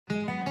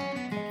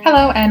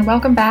Hello, and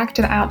welcome back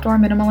to the Outdoor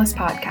Minimalist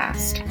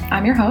Podcast.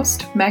 I'm your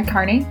host, Meg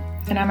Carney,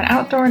 and I'm an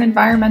outdoor and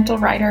environmental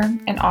writer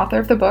and author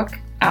of the book,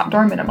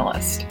 Outdoor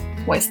Minimalist: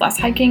 Waste Less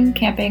Hiking,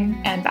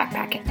 Camping, and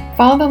Backpacking.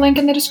 Follow the link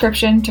in the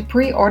description to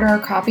pre-order a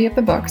copy of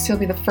the book so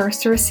you'll be the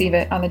first to receive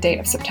it on the date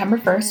of September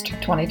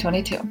 1st,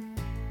 2022.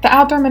 The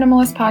Outdoor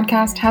Minimalist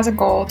Podcast has a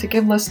goal to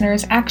give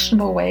listeners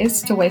actionable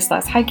ways to waste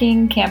less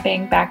hiking,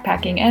 camping,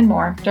 backpacking, and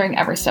more during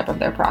every step of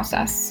their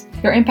process.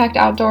 Your impact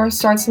outdoors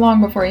starts long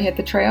before you hit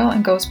the trail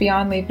and goes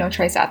beyond leave no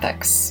trace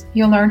ethics.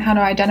 You'll learn how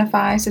to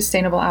identify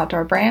sustainable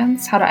outdoor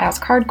brands, how to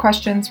ask hard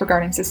questions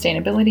regarding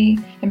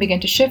sustainability, and begin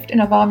to shift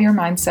and evolve your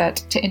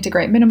mindset to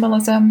integrate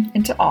minimalism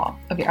into all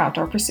of your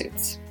outdoor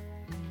pursuits.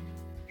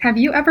 Have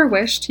you ever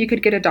wished you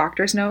could get a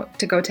doctor's note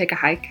to go take a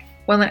hike?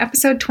 Well, in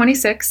episode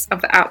 26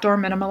 of the Outdoor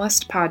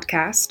Minimalist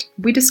Podcast,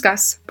 we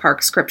discuss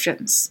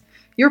Parkscriptions,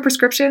 your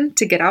prescription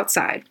to get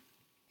outside.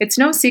 It's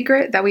no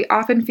secret that we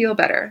often feel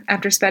better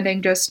after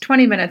spending just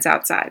 20 minutes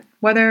outside,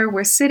 whether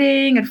we're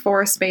sitting and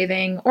forest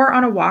bathing or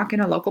on a walk in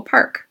a local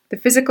park. The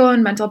physical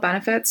and mental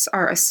benefits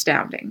are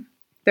astounding.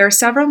 There are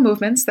several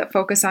movements that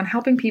focus on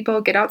helping people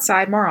get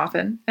outside more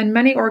often, and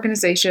many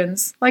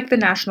organizations, like the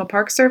National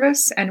Park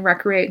Service and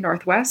Recreate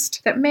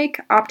Northwest, that make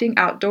opting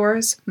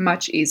outdoors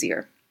much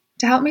easier.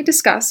 To help me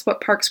discuss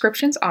what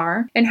Parkscriptions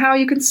are and how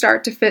you can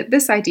start to fit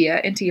this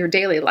idea into your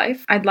daily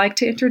life, I'd like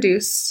to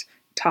introduce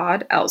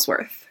Todd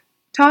Ellsworth.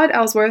 Todd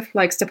Ellsworth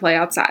likes to play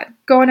outside,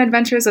 go on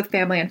adventures with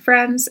family and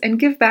friends, and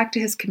give back to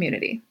his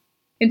community.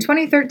 In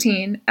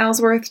 2013,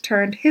 Ellsworth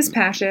turned his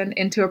passion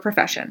into a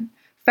profession,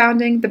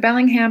 founding the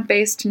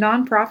Bellingham-based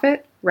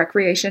nonprofit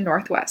Recreation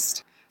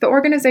Northwest. The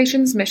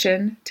organization's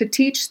mission to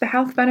teach the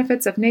health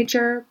benefits of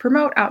nature,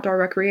 promote outdoor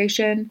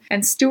recreation,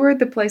 and steward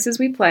the places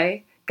we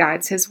play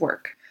guides his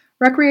work.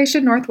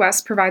 Recreation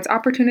Northwest provides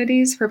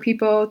opportunities for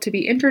people to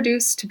be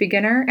introduced to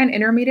beginner and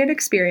intermediate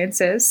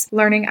experiences,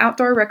 learning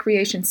outdoor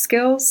recreation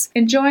skills,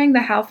 enjoying the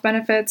health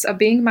benefits of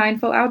being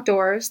mindful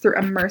outdoors through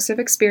immersive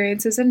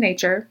experiences in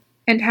nature,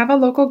 and have a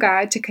local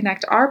guide to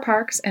connect our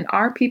parks and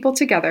our people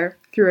together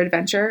through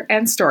adventure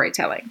and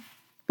storytelling.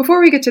 Before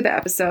we get to the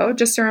episode,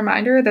 just a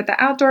reminder that the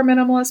Outdoor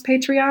Minimalist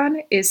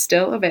Patreon is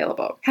still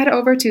available. Head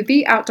over to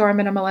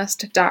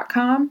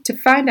theoutdoorminimalist.com to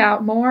find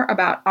out more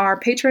about our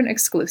patron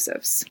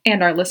exclusives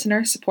and our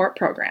listener support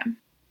program.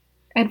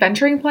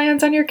 Adventuring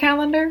plans on your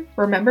calendar?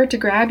 Remember to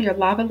grab your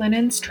Lava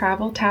Linens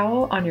travel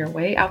towel on your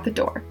way out the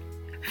door.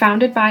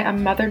 Founded by a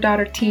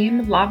mother-daughter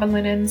team, Lava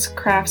Linens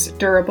crafts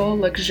durable,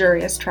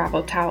 luxurious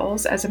travel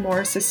towels as a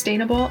more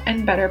sustainable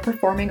and better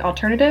performing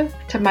alternative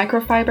to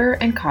microfiber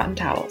and cotton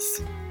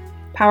towels.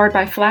 Powered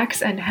by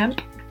flax and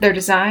hemp, they're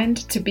designed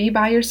to be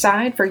by your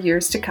side for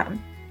years to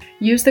come.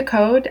 Use the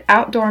code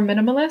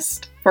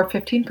OutdoorMinimalist for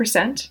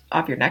 15%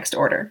 off your next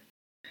order.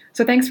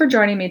 So thanks for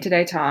joining me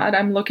today, Todd.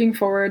 I'm looking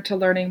forward to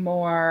learning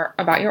more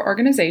about your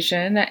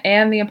organization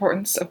and the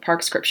importance of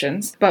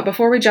Parkscriptions. But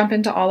before we jump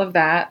into all of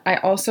that, I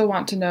also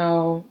want to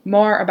know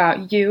more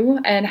about you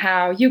and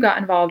how you got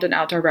involved in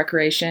outdoor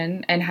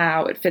recreation and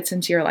how it fits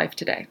into your life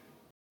today.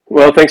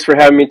 Well, thanks for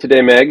having me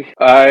today, Meg.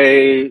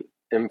 I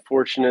am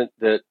fortunate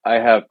that I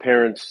have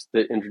parents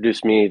that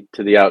introduced me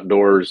to the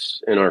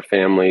outdoors in our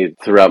family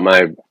throughout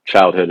my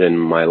childhood and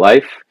my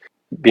life.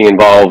 Being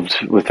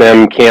involved with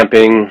them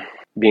camping,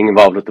 being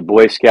involved with the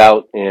Boy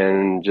Scout,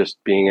 and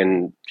just being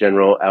in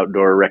general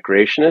outdoor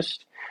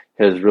recreationist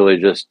has really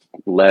just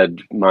led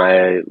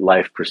my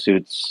life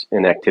pursuits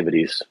and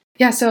activities.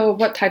 Yeah, so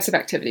what types of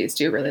activities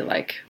do you really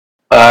like?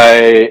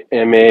 I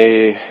am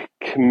a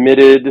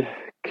committed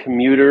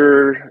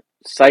commuter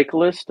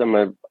cyclist. I'm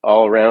an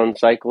all-around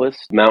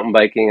cyclist. Mountain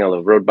biking, I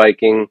love road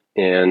biking,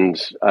 and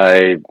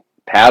I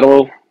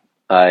paddle,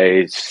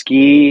 I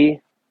ski,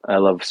 I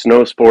love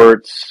snow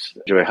sports,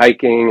 enjoy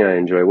hiking, I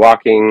enjoy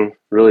walking,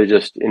 really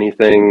just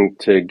anything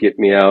to get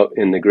me out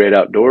in the great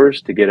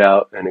outdoors, to get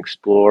out and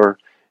explore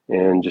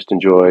and just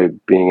enjoy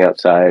being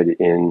outside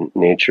in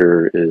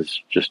nature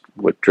is just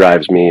what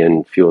drives me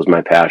and fuels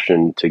my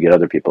passion to get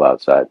other people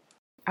outside.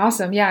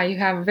 Awesome. Yeah, you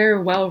have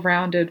very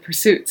well-rounded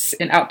pursuits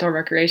in outdoor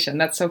recreation.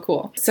 That's so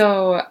cool.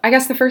 So I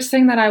guess the first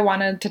thing that I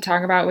wanted to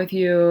talk about with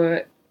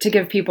you to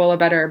give people a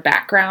better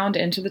background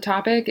into the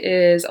topic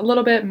is a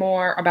little bit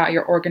more about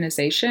your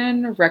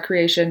organization,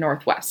 Recreation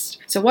Northwest.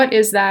 So what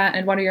is that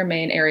and what are your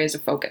main areas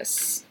of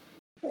focus?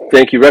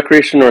 Thank you.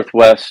 Recreation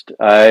Northwest,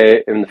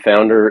 I am the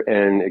founder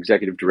and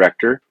executive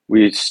director.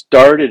 We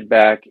started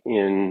back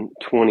in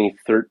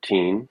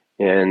 2013,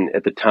 and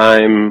at the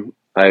time,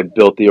 I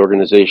built the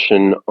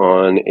organization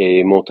on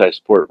a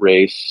multi-sport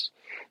race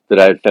that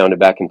I had founded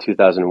back in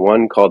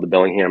 2001 called the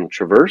Bellingham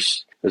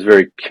Traverse. It was a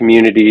very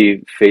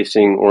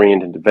community-facing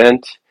oriented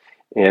event,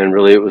 and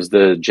really it was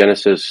the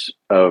genesis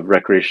of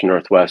Recreation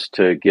Northwest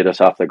to get us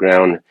off the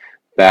ground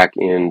back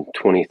in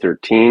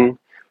 2013.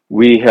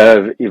 We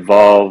have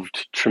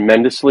evolved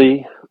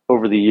tremendously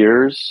over the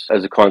years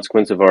as a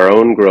consequence of our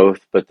own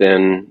growth, but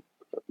then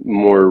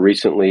more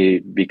recently,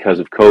 because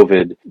of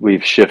COVID,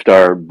 we've shifted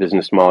our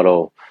business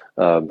model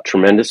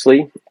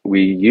tremendously.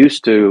 We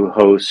used to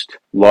host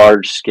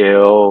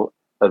large-scale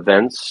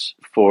events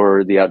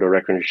for the outdoor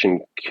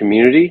recreation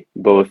community,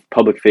 both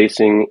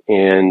public-facing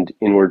and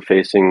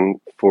inward-facing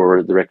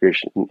for the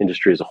recreation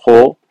industry as a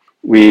whole.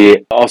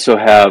 We also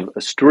have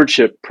a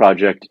stewardship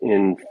project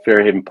in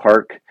Fairhaven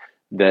Park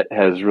that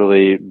has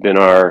really been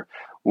our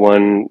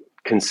one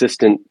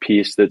consistent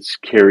piece that's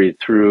carried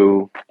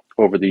through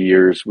over the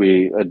years.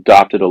 We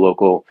adopted a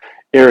local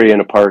area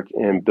in a park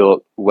and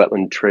built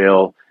wetland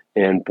trail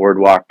and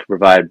boardwalk to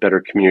provide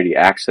better community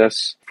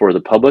access for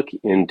the public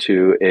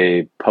into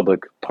a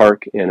public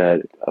park and a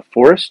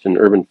forest, an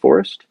urban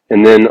forest.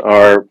 And then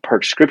our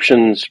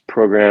Parkscriptions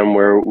program,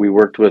 where we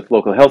worked with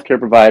local healthcare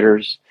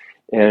providers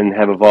and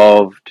have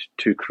evolved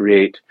to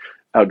create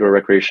outdoor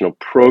recreational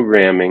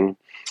programming,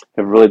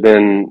 have really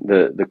been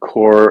the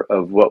core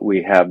of what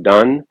we have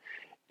done,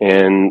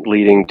 and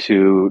leading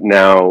to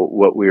now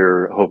what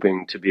we're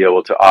hoping to be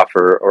able to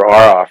offer, or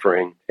are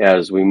offering,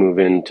 as we move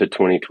into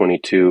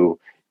 2022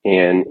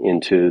 and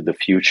into the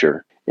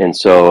future. And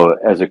so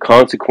as a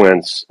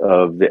consequence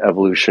of the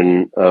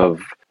evolution of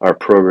our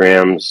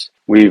programs,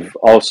 we've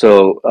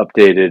also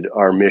updated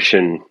our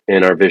mission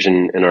and our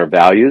vision and our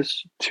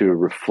values to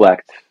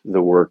reflect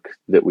the work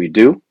that we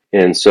do.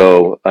 And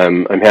so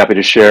I'm happy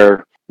to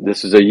share.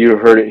 This is a you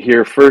heard it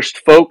here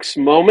first, folks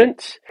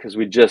moment, because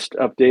we just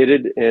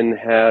updated and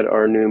had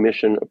our new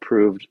mission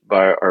approved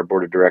by our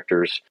board of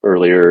directors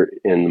earlier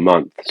in the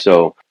month.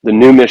 So the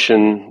new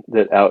mission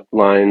that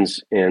outlines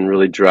and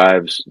really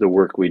drives the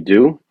work we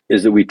do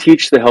is that we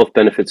teach the health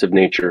benefits of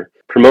nature,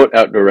 promote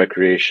outdoor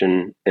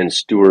recreation, and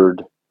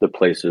steward the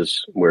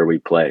places where we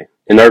play.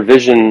 And our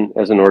vision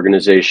as an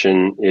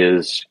organization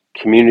is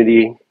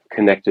community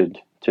connected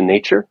to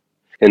nature.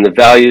 And the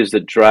values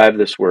that drive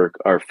this work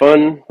are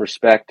fun,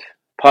 respect,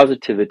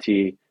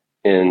 positivity,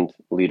 and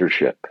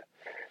leadership.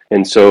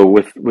 And so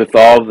with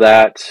all of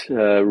that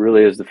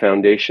really as the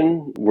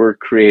foundation, we're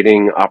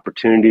creating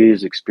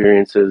opportunities,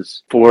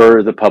 experiences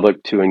for the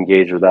public to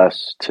engage with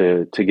us,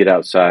 to get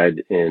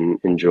outside and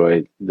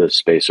enjoy the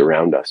space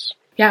around us.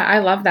 Yeah, I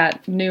love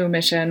that new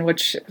mission,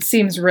 which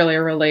seems really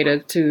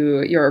related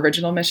to your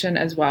original mission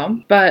as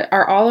well. But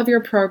are all of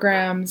your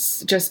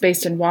programs just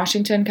based in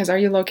Washington? Because are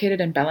you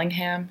located in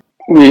Bellingham?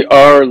 We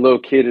are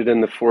located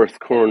in the fourth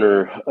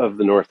corner of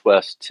the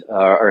Northwest.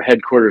 Our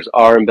headquarters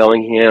are in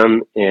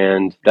Bellingham,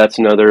 and that's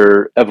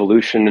another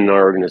evolution in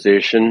our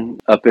organization.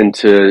 Up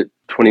into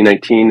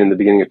 2019 and the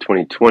beginning of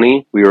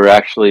 2020, we were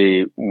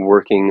actually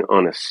working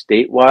on a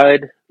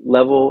statewide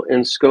level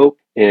in scope.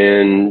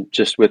 And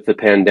just with the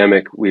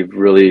pandemic, we've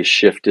really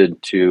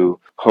shifted to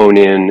hone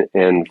in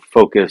and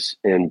focus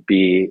and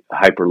be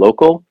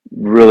hyper-local,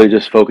 really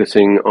just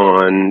focusing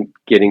on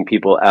getting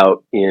people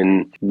out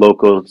in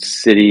local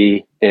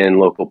city and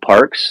local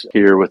parks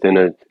here within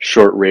a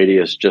short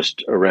radius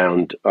just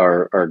around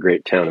our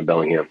great town of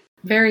Bellingham.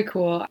 Very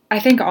cool. I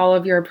think all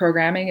of your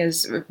programming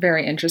is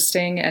very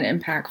interesting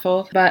and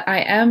impactful, but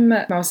I am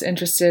most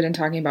interested in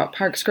talking about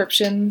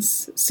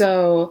Parkscriptions.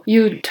 So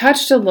you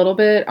touched a little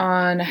bit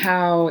on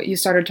how you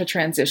started to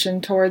transition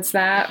towards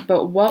that,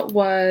 but what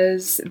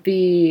was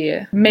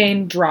the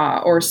main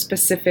draw or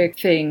specific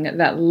thing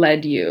that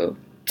led you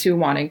to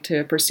wanting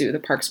to pursue the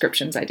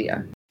Parkscriptions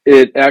idea?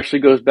 It actually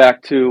goes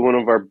back to one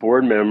of our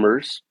board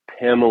members,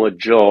 Pamela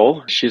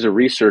Joel. She's a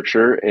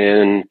researcher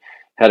and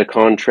had a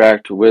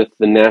contract with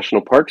the National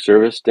Park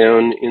Service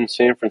down in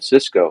San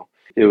Francisco.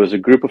 It was a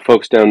group of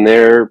folks down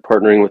there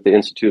partnering with the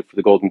Institute for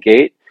the Golden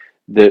Gate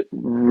that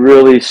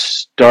really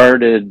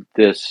started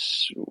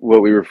this,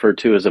 what we refer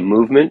to as a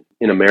movement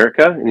in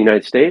America, in the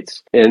United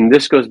States. And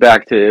this goes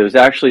back to, it was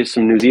actually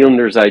some New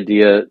Zealanders'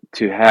 idea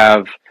to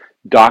have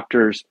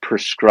doctors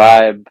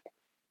prescribe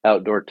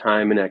outdoor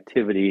time and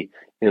activity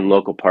in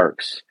local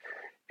parks.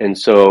 And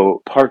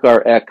so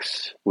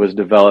ParkRx was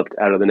developed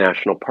out of the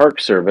National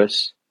Park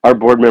Service. Our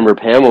board member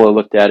Pamela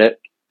looked at it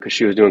because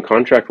she was doing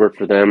contract work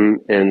for them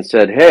and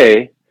said,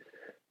 hey,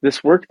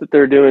 this work that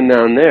they're doing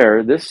down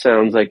there, this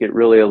sounds like it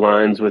really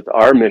aligns with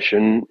our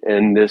mission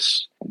and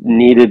this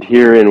needed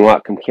here in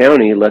Whatcom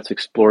County. Let's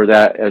explore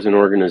that as an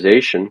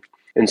organization.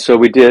 And so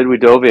we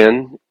dove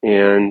in,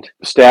 and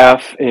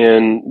staff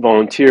and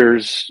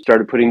volunteers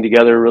started putting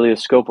together really a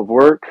scope of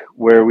work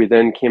where we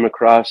then came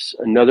across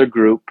another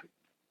group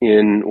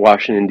in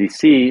Washington,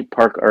 D.C.,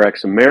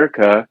 ParkRx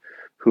America,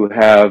 who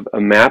have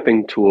a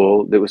mapping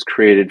tool that was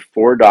created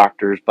for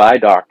doctors, by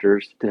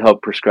doctors, to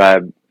help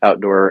prescribe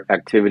outdoor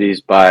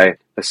activities by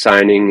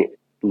assigning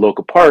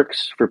local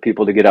parks for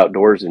people to get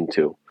outdoors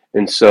into.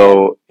 And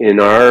so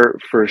in our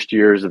first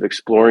years of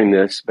exploring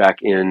this back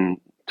in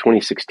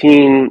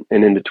 2016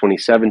 and into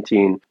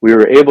 2017, we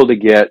were able to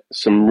get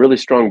some really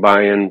strong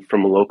buy-in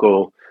from a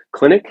local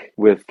clinic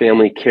with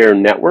Family Care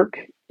Network,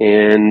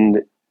 and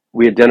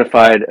we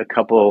identified a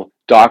couple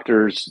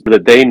doctors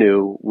that they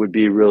knew would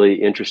be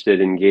really interested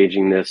in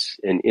engaging this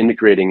and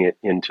integrating it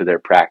into their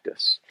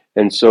practice.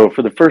 And so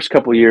for the first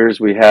couple of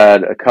years, we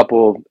had a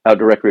couple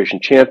outdoor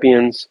recreation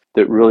champions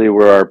that really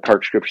were our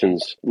Parkscriptions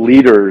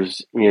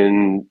leaders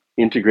in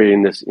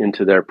integrating this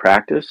into their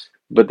practice.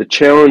 But the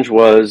challenge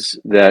was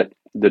that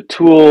the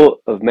tool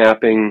of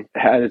mapping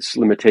had its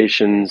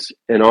limitations,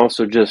 and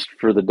also just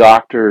for the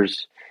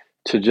doctors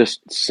to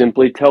just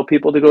simply tell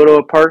people to go to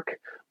a park.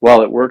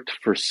 While it worked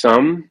for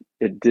some,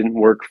 it didn't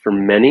work for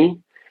many.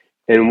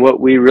 And what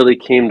we really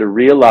came to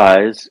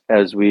realize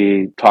as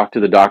we talked to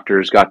the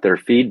doctors, got their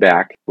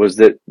feedback, was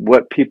that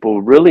what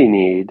people really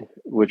need,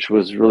 which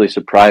was really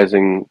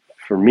surprising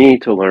for me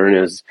to learn,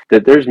 is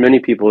that there's many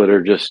people that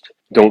are just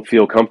don't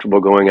feel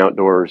comfortable going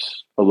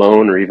outdoors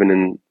alone or even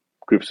in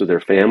groups with their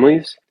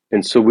families.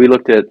 And so we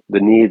looked at the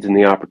needs and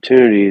the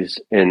opportunities,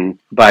 and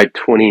by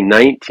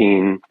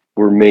 2019,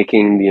 we're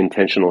making the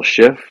intentional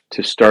shift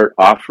to start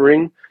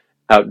offering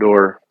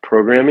outdoor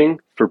programming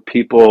for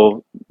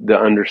people, the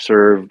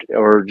underserved,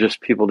 or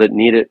just people that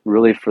need it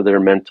really for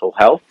their mental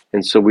health.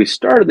 And so we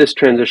started this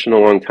transition a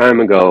long time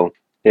ago,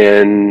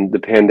 and the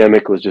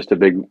pandemic was just a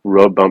big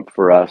road bump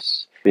for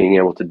us being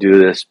able to do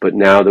this. But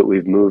now that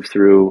we've moved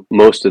through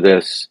most of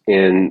this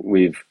and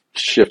we've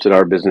shifted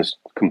our business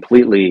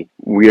completely,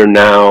 we are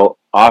now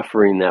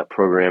offering that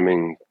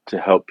programming to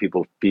help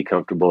people be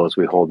comfortable as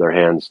we hold their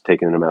hands,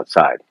 taking them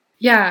outside.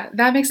 Yeah,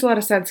 that makes a lot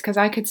of sense because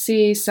I could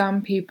see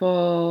some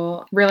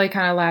people really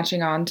kind of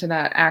latching on to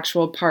that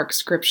actual park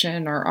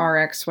scription or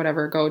RX,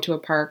 whatever, go to a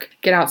park,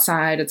 get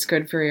outside, it's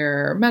good for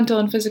your mental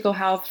and physical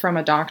health from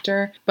a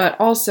doctor. But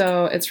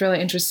also, it's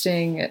really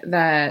interesting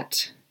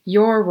that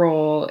your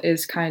role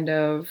is kind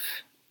of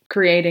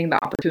creating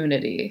the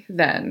opportunity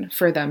then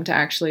for them to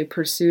actually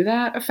pursue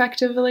that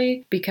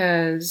effectively,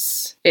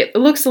 because it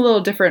looks a little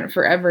different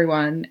for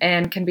everyone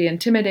and can be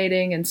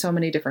intimidating in so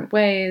many different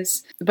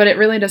ways, but it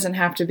really doesn't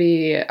have to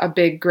be a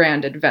big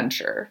grand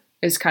adventure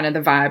is kind of the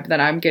vibe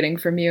that I'm getting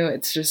from you.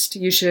 It's just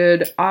you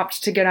should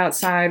opt to get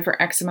outside for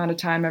X amount of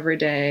time every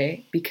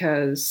day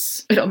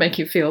because it'll make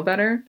you feel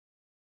better.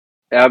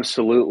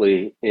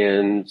 Absolutely.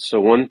 And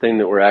so one thing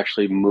that we're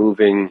actually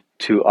moving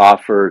to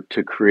offer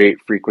to create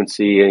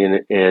frequency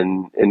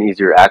and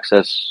easier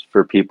access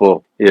for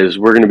people is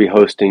we're going to be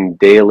hosting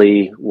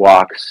daily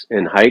walks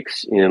and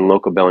hikes in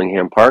local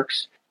Bellingham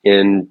parks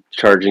and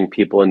charging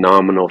people a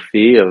nominal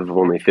fee of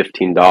only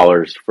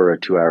 $15 for a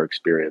 2-hour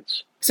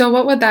experience. So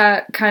what would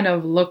that kind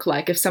of look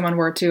like if someone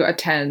were to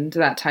attend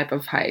that type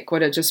of hike?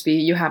 Would it just be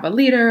you have a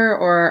leader,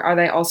 or are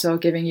they also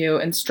giving you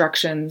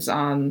instructions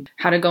on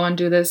how to go and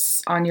do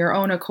this on your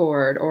own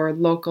accord, or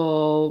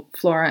local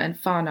flora and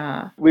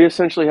fauna? We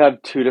essentially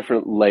have two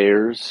different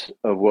layers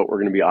of what we're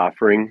going to be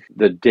offering.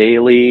 The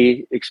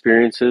daily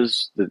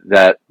experiences,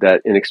 that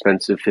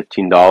inexpensive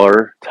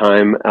 $15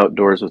 time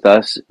outdoors with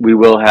us. We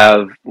will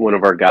have one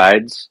of our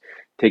guides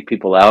take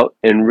people out,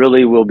 and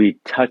really we'll be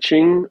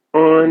touching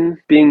on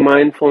being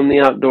mindful in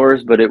the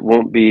outdoors, but it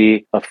won't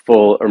be a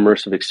full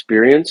immersive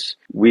experience.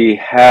 We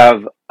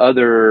have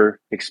other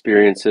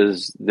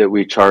experiences that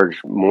we charge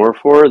more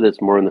for,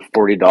 that's more in the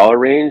 $40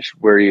 range,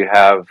 where you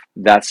have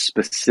that's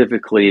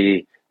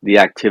specifically the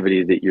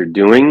activity that you're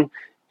doing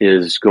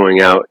is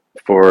going out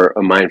for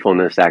a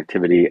mindfulness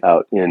activity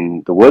out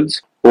in the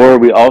woods. Or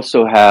we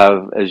also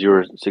have, as you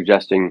were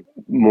suggesting,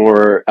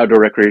 more outdoor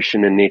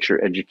recreation and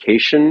nature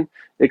education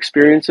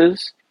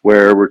experiences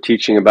where we're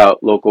teaching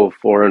about local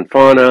flora and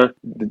fauna,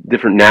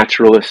 different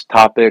naturalist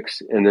topics,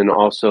 and then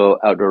also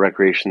outdoor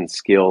recreation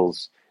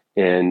skills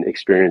and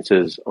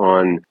experiences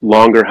on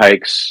longer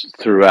hikes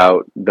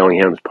throughout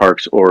Bellingham's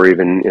parks or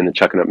even in the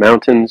Chuckanut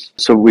Mountains.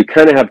 So we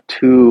kind of have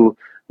two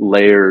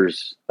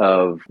layers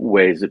of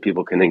ways that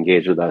people can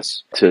engage with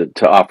us to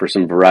offer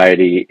some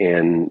variety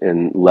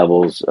and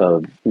levels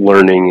of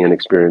learning and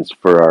experience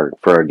for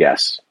our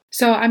guests.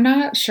 So I'm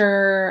not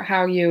sure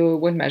how you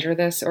would measure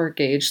this or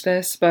gauge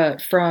this,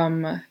 but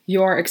from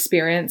your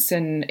experience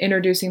in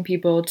introducing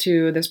people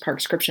to this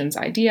Parkscriptions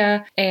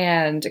idea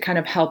and kind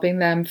of helping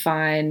them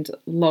find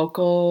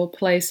local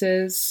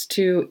places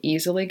to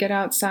easily get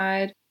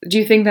outside, do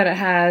you think that it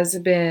has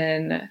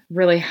been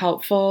really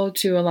helpful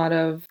to a lot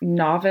of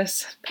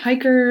novice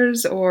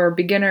hikers or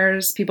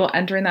beginners, people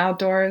entering the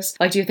outdoors?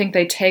 Like, do you think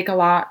they take a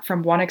lot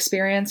from one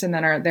experience and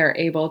then they're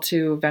able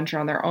to venture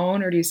on their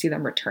own, or do you see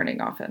them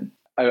returning often?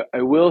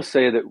 I will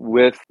say that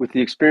with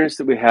the experience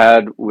that we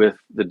had with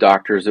the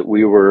doctors that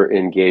we were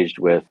engaged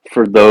with,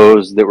 for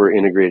those that were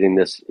integrating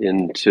this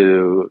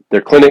into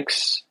their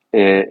clinics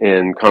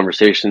and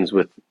conversations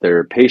with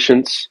their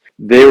patients,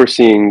 they were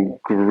seeing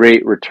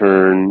great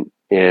return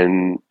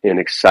and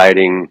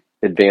exciting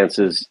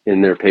advances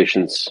in their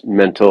patients'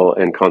 mental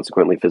and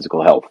consequently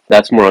physical health.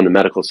 That's more on the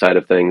medical side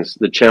of things.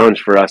 The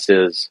challenge for us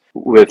is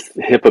with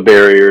HIPAA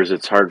barriers,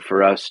 it's hard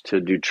for us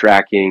to do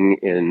tracking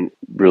and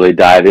really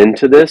dive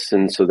into this.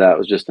 And so that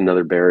was just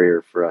another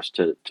barrier for us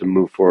to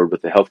move forward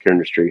with the healthcare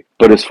industry.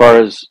 But as far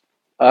as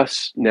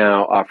us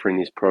now offering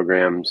these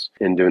programs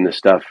and doing this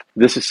stuff,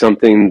 this is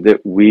something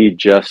that we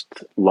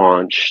just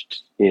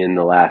launched in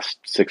the last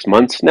 6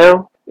 months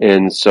now.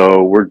 And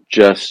so we're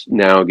just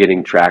now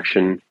getting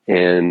traction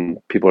and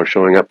people are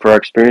showing up for our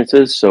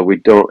experiences. So we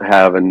don't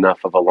have enough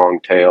of a long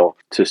tail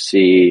to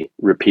see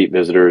repeat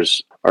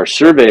visitors. Our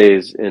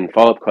surveys and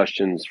follow-up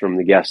questions from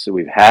the guests that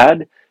we've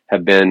had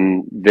have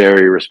been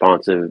very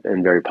responsive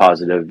and very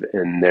positive,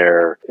 and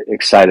they're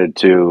excited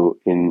to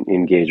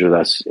engage with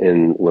us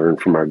and learn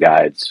from our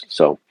guides.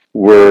 So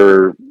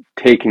we're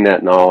taking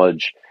that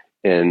knowledge,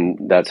 and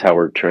that's how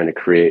we're trying to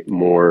create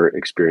more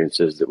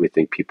experiences that we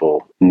think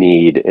people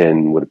need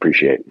and would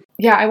appreciate.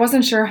 Yeah, I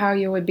wasn't sure how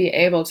you would be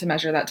able to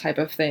measure that type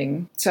of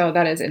thing. So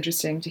that is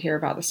interesting to hear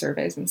about the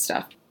surveys and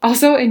stuff.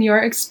 Also, in your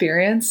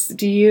experience,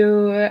 do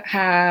you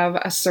have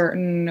a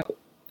certain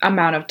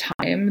amount of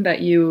time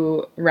that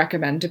you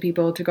recommend to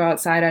people to go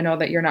outside? I know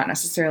that you're not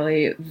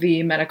necessarily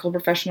the medical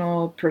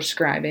professional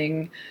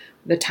prescribing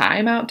the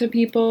time out to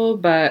people,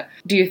 but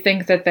do you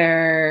think that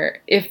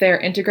if they're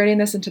integrating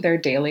this into their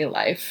daily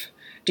life,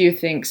 do you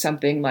think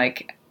something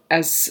like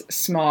as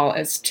small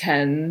as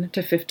 10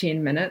 to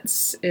 15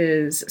 minutes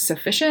is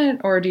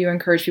sufficient, or do you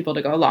encourage people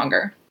to go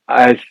longer?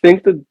 I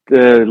think that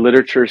the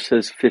literature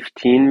says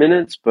 15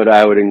 minutes, but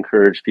I would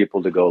encourage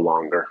people to go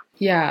longer.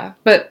 Yeah,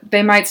 but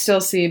they might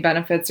still see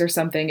benefits or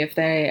something if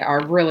they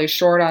are really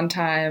short on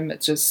time.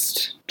 It's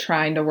just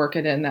trying to work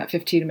it in that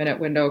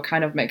 15-minute window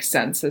kind of makes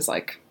sense as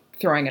like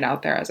throwing it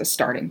out there as a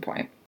starting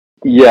point.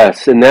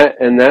 Yes, and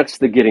that's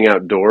the getting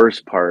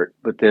outdoors part,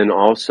 but then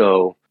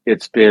also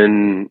it's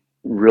been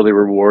really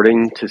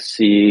rewarding to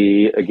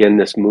see again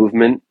this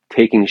movement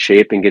taking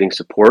shape and getting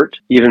support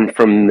even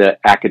from the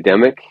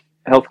academic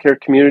healthcare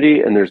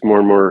community, and there's more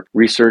and more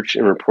research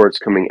and reports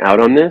coming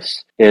out on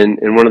this. And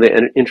one of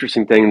the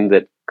interesting things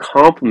that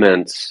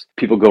complements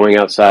people going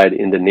outside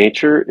into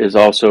nature is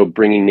also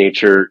bringing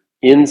nature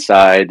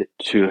inside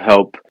to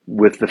help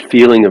with the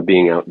feeling of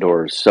being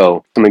outdoors.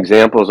 So some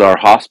examples are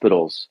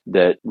hospitals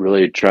that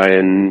really try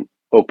and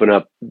open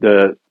up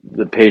the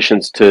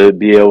patients to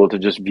be able to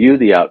just view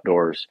the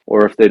outdoors,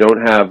 or if they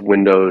don't have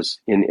windows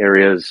in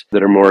areas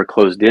that are more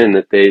closed in,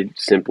 that they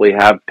simply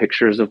have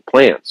pictures of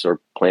plants or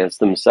plants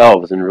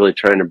themselves, and really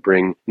trying to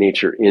bring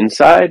nature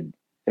inside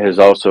has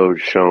also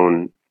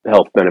shown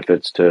health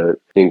benefits to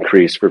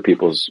increase for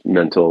people's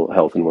mental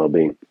health and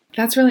well-being.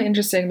 That's really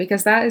interesting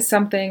because that is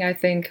something I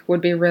think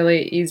would be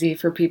really easy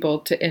for people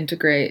to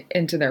integrate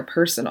into their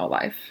personal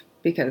life,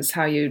 because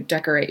how you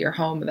decorate your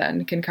home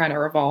then can kind of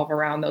revolve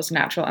around those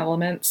natural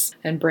elements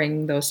and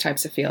bring those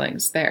types of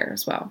feelings there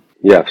as well.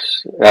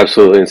 Yes,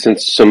 absolutely. And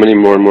since so many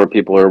more and more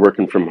people are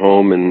working from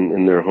home and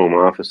in their home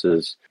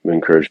offices, we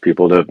encourage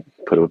people to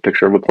put up a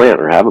picture of a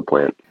plant or have a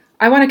plant.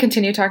 I want to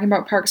continue talking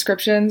about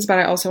Parkscriptions, but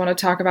I also want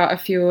to talk about a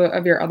few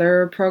of your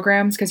other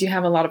programs because you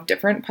have a lot of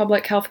different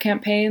public health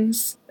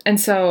campaigns. And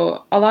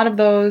so a lot of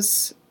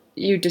those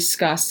you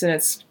discussed, and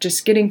it's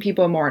just getting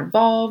people more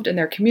involved in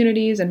their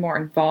communities and more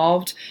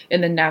involved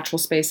in the natural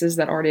spaces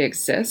that already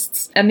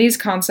exists. And these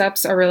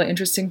concepts are really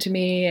interesting to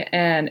me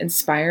and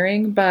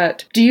inspiring,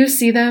 but do you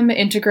see them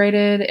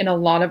integrated in a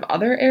lot of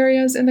other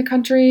areas in the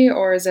country,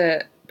 or is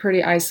it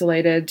pretty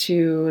isolated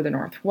to the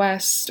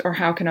Northwest, or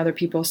how can other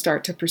people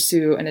start to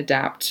pursue and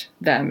adapt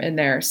them in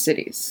their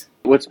cities?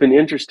 What's been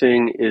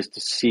interesting is to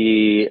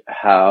see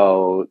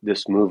how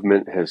this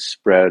movement has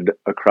spread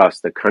across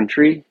the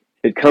country.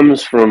 It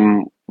comes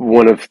from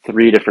one of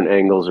three different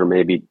angles, or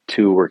maybe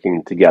two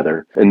working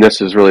together. And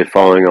this is really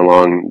following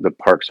along the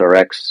Parks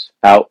RX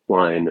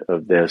outline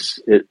of this.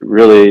 It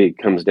really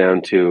comes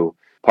down to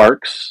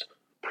parks,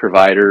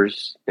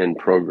 providers, and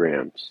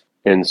programs.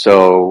 And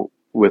so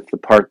with the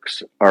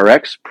Parks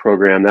RX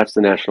program, that's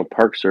the National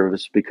Park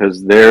Service,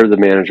 because they're the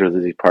manager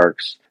of these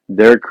parks.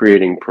 They're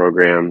creating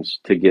programs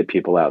to get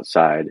people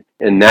outside.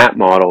 And that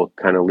model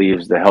kind of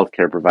leaves the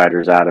healthcare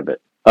providers out of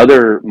it.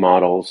 Other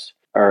models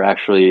are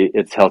actually,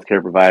 it's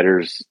healthcare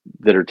providers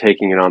that are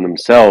taking it on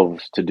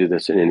themselves to do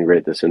this and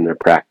integrate this in their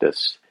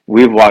practice.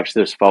 We've watched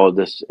this, followed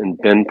this, and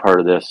been part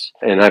of this.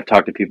 And I've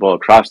talked to people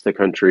across the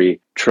country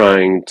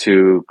trying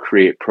to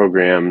create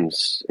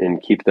programs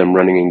and keep them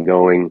running and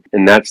going.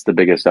 And that's the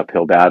biggest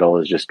uphill battle,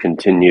 is just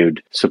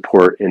continued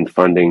support and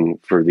funding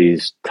for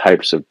these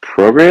types of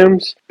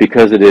programs,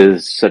 because it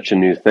is such a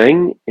new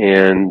thing.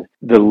 And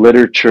the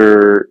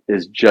literature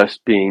is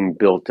just being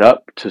built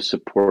up to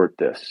support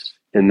this.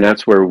 And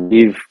that's where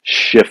we've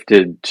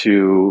shifted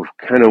to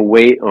kind of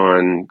wait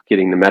on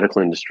getting the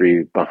medical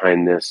industry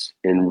behind this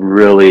and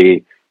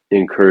really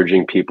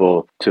encouraging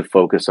people to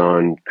focus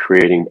on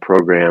creating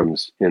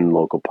programs in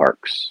local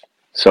parks.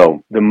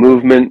 So the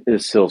movement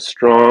is still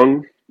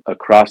strong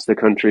across the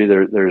country.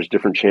 There's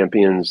different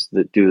champions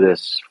that do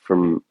this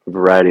from a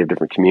variety of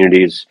different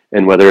communities.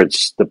 And whether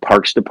it's the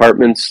parks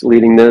departments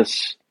leading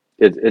this,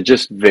 it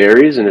just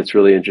varies, and it's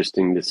really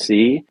interesting to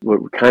see.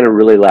 What kind of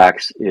really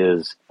lacks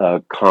is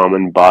a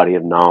common body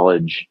of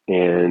knowledge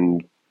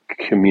and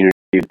community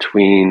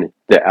between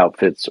the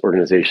outfits,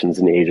 organizations,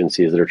 and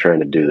agencies that are trying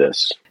to do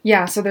this.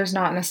 Yeah, so there's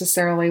not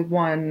necessarily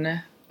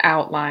one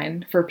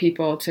outline for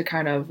people to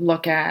kind of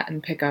look at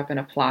and pick up and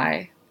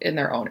apply in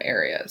their own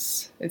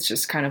areas. It's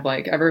just kind of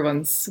like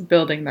everyone's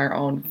building their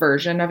own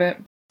version of it.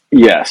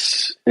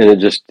 Yes, and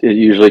it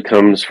usually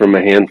comes from a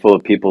handful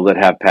of people that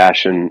have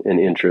passion and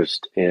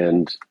interest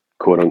and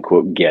quote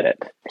unquote get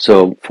it.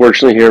 So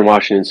fortunately here in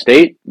Washington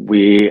State,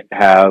 we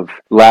have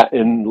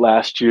in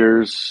last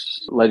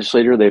year's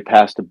legislature, they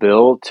passed a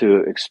bill to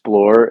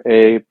explore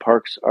a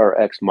Parks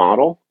RX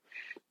model.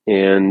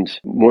 And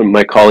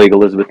my colleague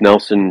Elizabeth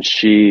Nelson,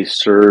 she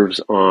serves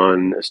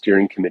on a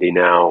steering committee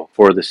now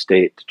for the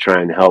state to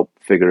try and help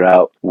figure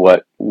out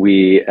what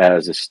we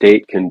as a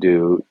state can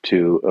do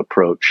to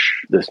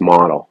approach this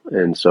model.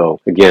 And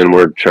so again,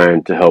 we're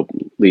trying to help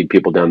lead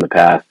people down the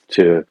path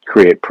to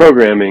create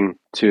programming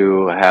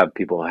to have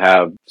people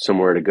have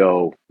somewhere to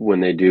go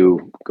when they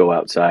do go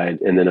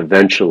outside. And then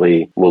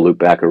eventually we'll loop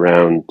back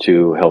around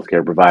to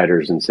healthcare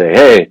providers and say,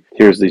 hey,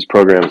 here's these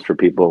programs for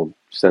people,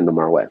 send them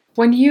our way.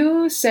 When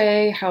you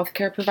say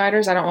healthcare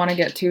providers, I don't want to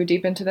get too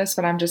deep into this,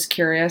 but I'm just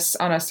curious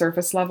on a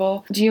surface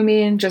level. Do you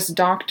mean just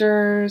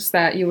doctors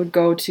that you would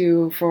go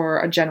to for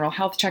a general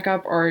health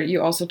checkup, or are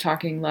you also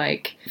talking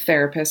like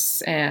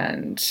therapists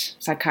and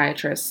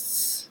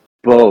psychiatrists?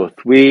 Both.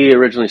 We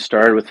originally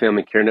started with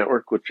Family Care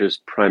Network, which is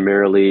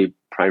primarily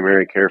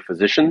primary care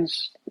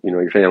physicians,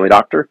 your family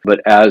doctor.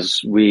 But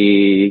as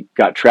we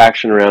got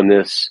traction around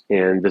this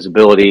and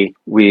visibility,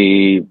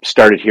 we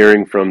started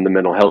hearing from the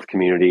mental health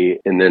community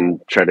and then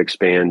tried to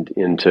expand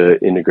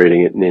into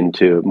integrating it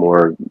into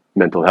more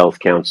mental health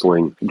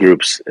counseling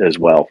groups as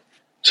well.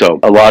 So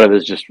a lot of it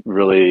is just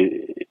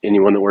really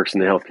anyone that works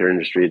in the healthcare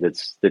industry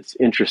that's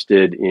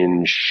interested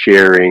in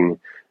sharing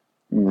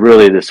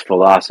really this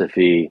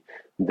philosophy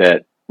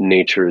that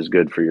nature is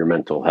good for your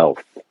mental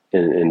health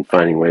and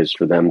finding ways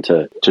for them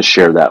to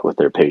share that with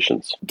their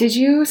patients. Did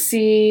you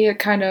see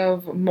kind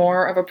of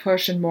more of a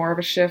push and more of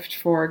a shift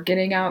for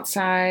getting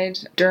outside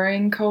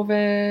during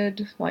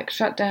COVID, like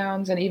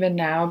shutdowns, and even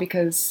now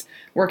because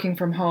working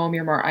from home,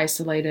 you're more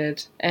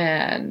isolated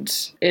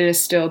and it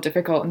is still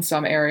difficult in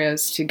some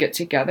areas to get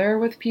together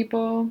with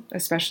people,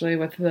 especially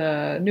with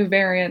the new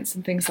variants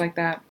and things like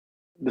that?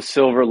 The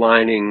silver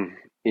lining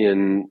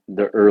in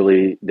the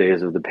early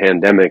days of the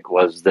pandemic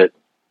was that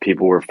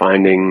people were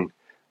finding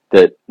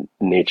that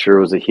nature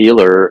was a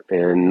healer,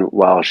 and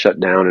while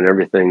shut down and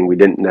everything, we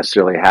didn't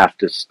necessarily have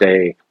to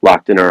stay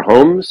locked in our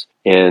homes,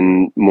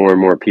 and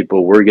more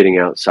people were getting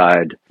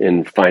outside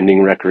and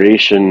finding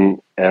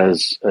recreation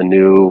as a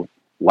new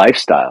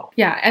lifestyle.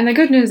 Yeah, and the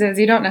good news is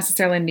you don't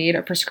necessarily need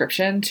a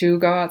prescription to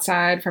go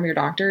outside from your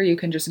doctor. You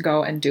can just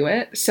go and do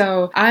it.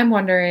 So I'm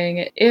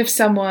wondering if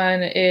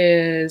someone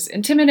is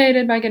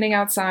intimidated by getting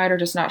outside or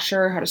just not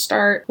sure how to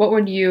start, what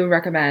would you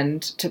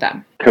recommend to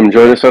them? Come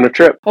join us on a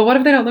trip. Well, what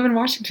if they don't live in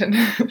Washington?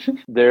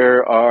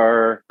 There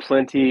are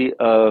plenty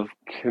of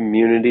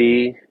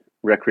community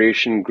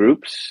recreation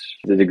groups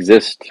that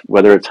exist,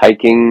 whether it's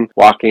hiking,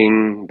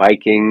 walking,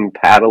 biking,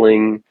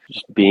 paddling,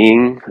 just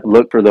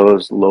look for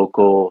those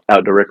local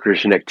outdoor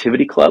recreation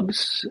activity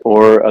clubs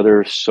or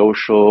other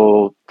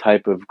social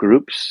type of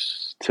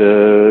groups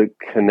to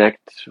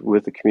connect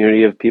with the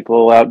community of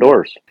people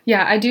outdoors.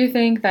 Yeah, I do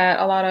think that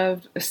a lot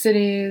of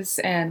cities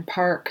and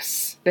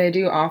parks, they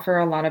do offer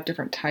a lot of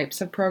different types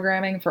of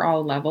programming for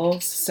all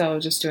levels. So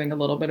just doing a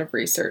little bit of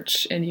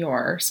research in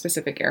your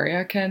specific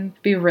area can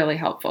be really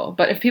helpful.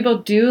 But if people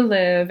do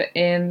live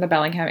in the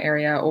Bellingham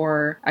area,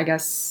 or I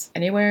guess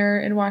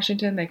anywhere in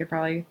Washington, they could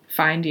probably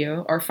find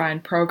you or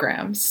find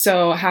programs.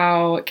 So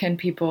how can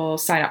people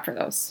sign up for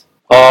those?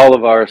 All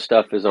of our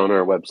stuff is on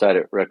our website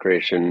at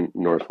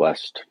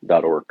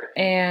recreationnorthwest.org.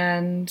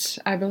 And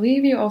I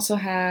believe you also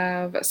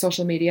have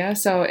social media.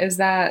 So is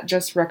that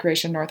just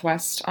Recreation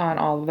Northwest on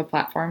all of the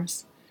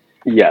platforms?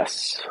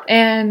 Yes.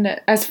 And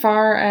as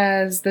far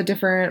as the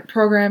different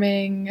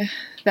programming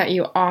that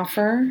you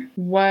offer,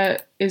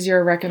 what is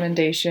your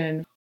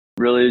recommendation?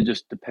 Really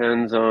just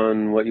depends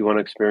on what you want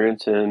to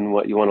experience and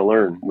what you want to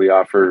learn. We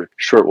offer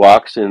short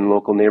walks in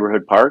local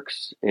neighborhood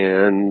parks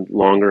and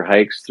longer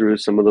hikes through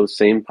some of those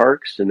same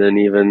parks, and then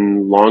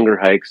even longer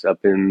hikes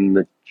up in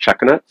the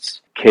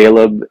Chuckanuts.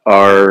 Caleb,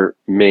 our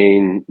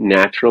main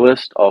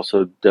naturalist,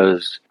 also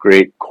does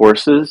great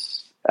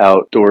courses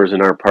outdoors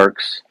in our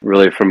parks,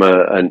 really from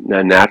a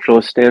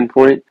naturalist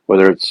standpoint,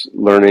 whether it's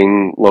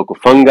learning local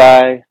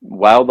fungi,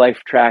 wildlife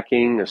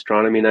tracking,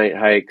 astronomy night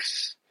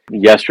hikes.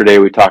 Yesterday,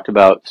 we talked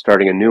about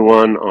starting a new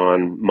one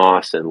on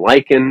moss and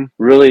lichen.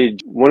 Really,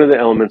 one of the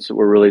elements that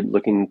we're really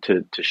looking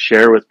to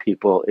share with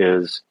people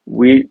is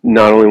we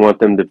not only want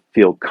them to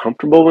feel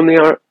comfortable when they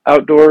are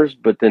outdoors,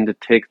 but then to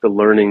take the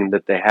learning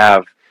that they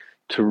have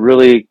to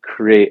really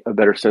create a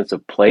better sense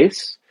of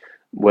place,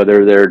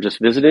 whether they're just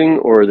visiting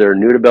or they're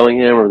new to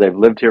Bellingham or they've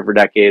lived here for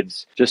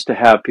decades, just to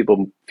have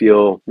people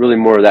feel really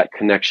more of that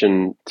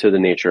connection to the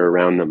nature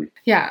around them.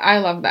 Yeah, I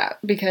love that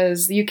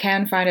because you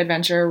can find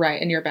adventure right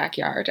in your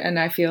backyard. And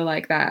I feel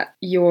like that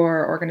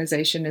your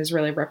organization is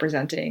really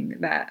representing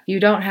that you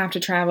don't have to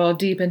travel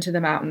deep into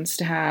the mountains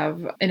to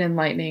have an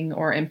enlightening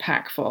or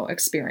impactful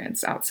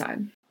experience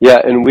outside. Yeah,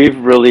 and we've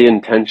really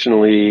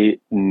intentionally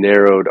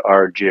narrowed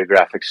our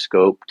geographic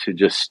scope to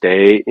just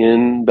stay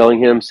in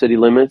Bellingham city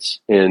limits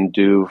and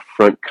do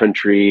front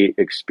country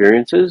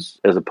experiences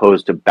as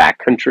opposed to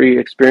backcountry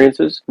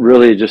experiences.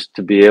 Really just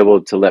to be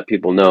able to let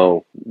people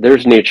know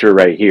there's nature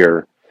right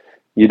here.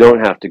 you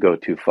don't have to go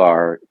too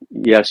far.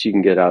 Yes, you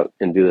can get out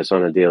and do this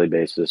on a daily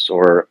basis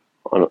or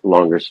on a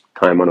longer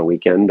time on a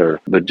weekend,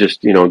 but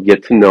just,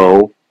 get to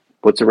know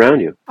what's around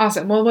you.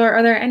 Awesome. Well,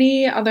 are there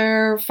any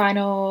other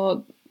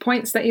final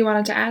points that you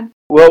wanted to add?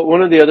 Well,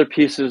 one of the other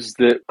pieces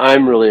that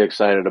I'm really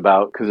excited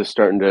about, because it's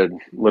starting to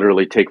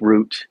literally take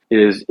root,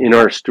 is in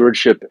our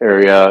stewardship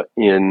area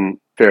in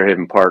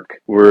Fairhaven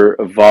Park. We're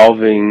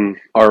evolving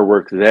our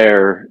work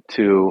there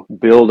to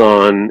build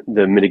on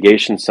the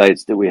mitigation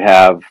sites that we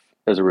have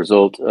as a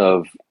result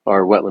of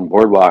our wetland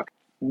boardwalk.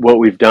 What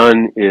we've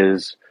done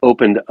is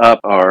opened up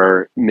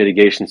our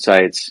mitigation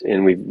sites,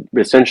 and we've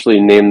essentially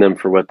named them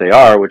for what they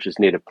are, which is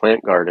native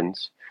plant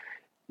gardens.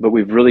 But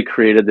we've really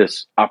created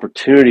this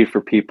opportunity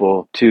for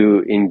people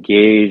to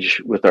engage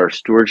with our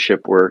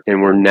stewardship work.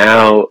 And we're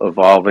now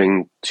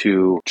evolving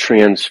to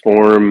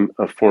transform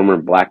a former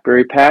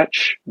blackberry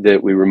patch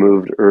that we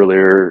removed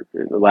earlier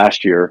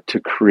last year to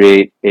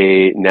create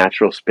a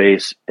natural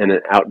space and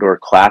an outdoor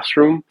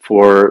classroom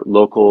for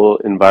local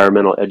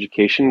environmental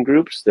education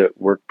groups that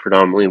work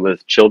predominantly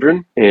with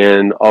children.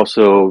 And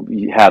also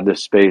have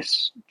this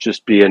space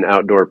just be an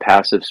outdoor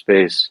passive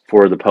space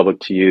for the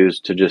public to use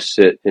to just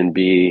sit and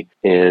be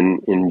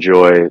and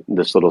enjoy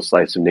this little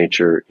slice of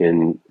nature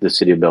in the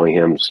city of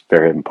Bellingham's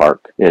Fairhaven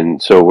Park. And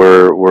so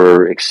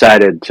we're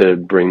excited to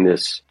bring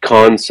this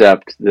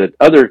concept that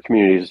other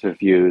communities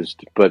have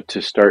used, but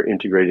to start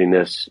integrating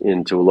this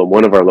into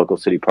one of our local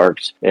city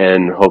parks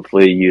and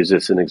hopefully use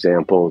this as an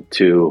example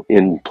to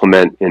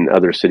implement in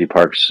other city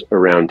parks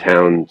around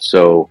town,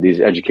 so these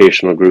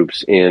educational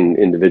groups and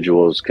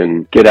individuals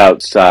can get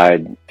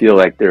outside, feel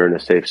like they're in a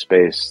safe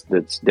space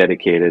that's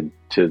dedicated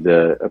to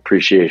the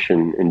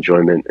appreciation,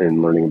 enjoyment,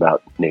 and learning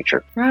about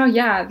nature. Wow,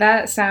 yeah,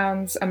 that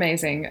sounds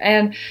amazing.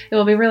 And it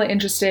will be really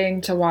interesting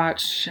to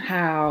watch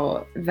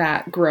how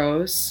that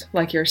grows,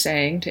 like you're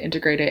saying, to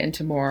integrate it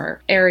into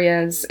more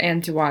areas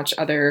and to watch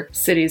other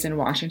cities in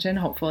Washington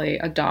hopefully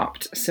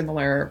adopt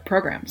similar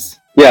programs.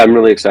 Yeah, I'm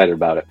really excited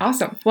about it.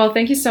 Awesome. Well,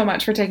 thank you so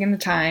much for taking the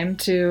time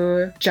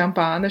to jump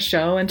on the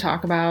show and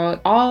talk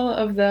about all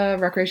of the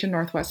Recreation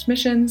Northwest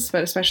missions,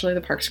 but especially the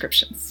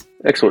Parkscriptions.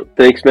 Excellent.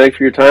 Thanks, Meg,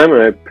 for your time,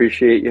 and I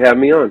appreciate you having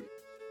me on.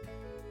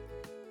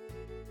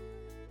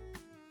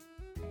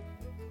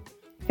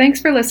 Thanks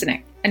for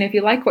listening. And if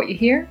you like what you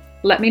hear,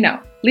 let me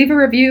know. Leave a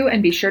review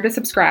and be sure to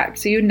subscribe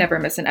so you never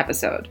miss an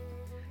episode.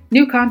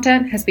 New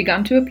content has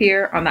begun to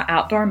appear on the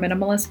Outdoor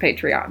Minimalist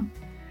Patreon.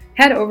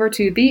 Head over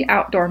to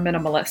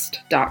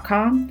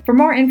theoutdoorminimalist.com for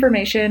more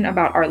information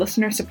about our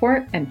listener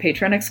support and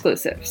patron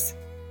exclusives.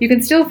 You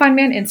can still find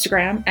me on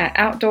Instagram at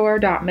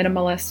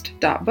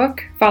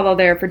outdoor.minimalist.book. Follow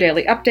there for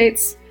daily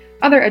updates,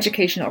 other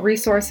educational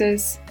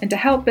resources, and to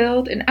help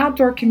build an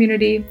outdoor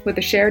community with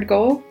a shared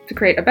goal to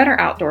create a better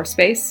outdoor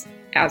space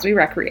as we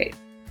recreate.